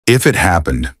If it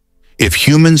happened, if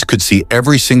humans could see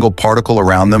every single particle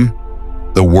around them,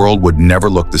 the world would never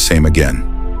look the same again.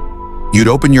 You'd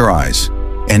open your eyes,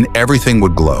 and everything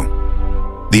would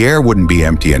glow. The air wouldn't be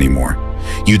empty anymore.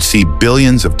 You'd see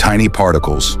billions of tiny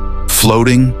particles,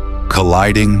 floating,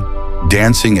 colliding,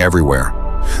 dancing everywhere.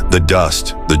 The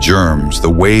dust, the germs, the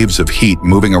waves of heat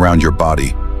moving around your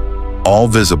body, all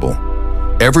visible.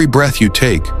 Every breath you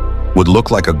take would look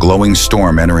like a glowing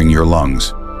storm entering your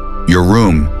lungs. Your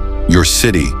room, your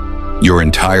city, your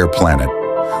entire planet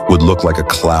would look like a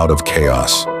cloud of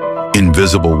chaos.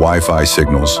 Invisible Wi-Fi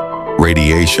signals,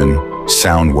 radiation,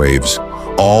 sound waves,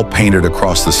 all painted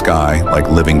across the sky like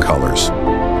living colors.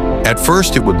 At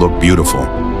first it would look beautiful,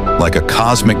 like a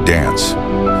cosmic dance,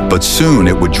 but soon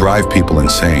it would drive people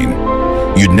insane.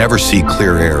 You'd never see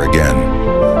clear air again,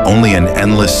 only an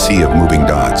endless sea of moving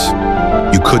dots.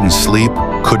 You couldn't sleep,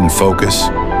 couldn't focus,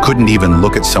 couldn't even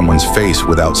look at someone's face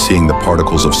without seeing the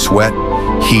particles of sweat,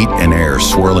 heat, and air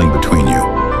swirling between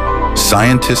you.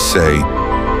 Scientists say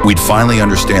we'd finally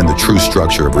understand the true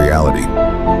structure of reality.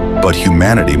 But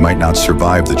humanity might not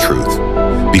survive the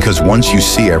truth, because once you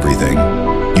see everything,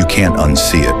 you can't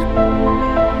unsee it.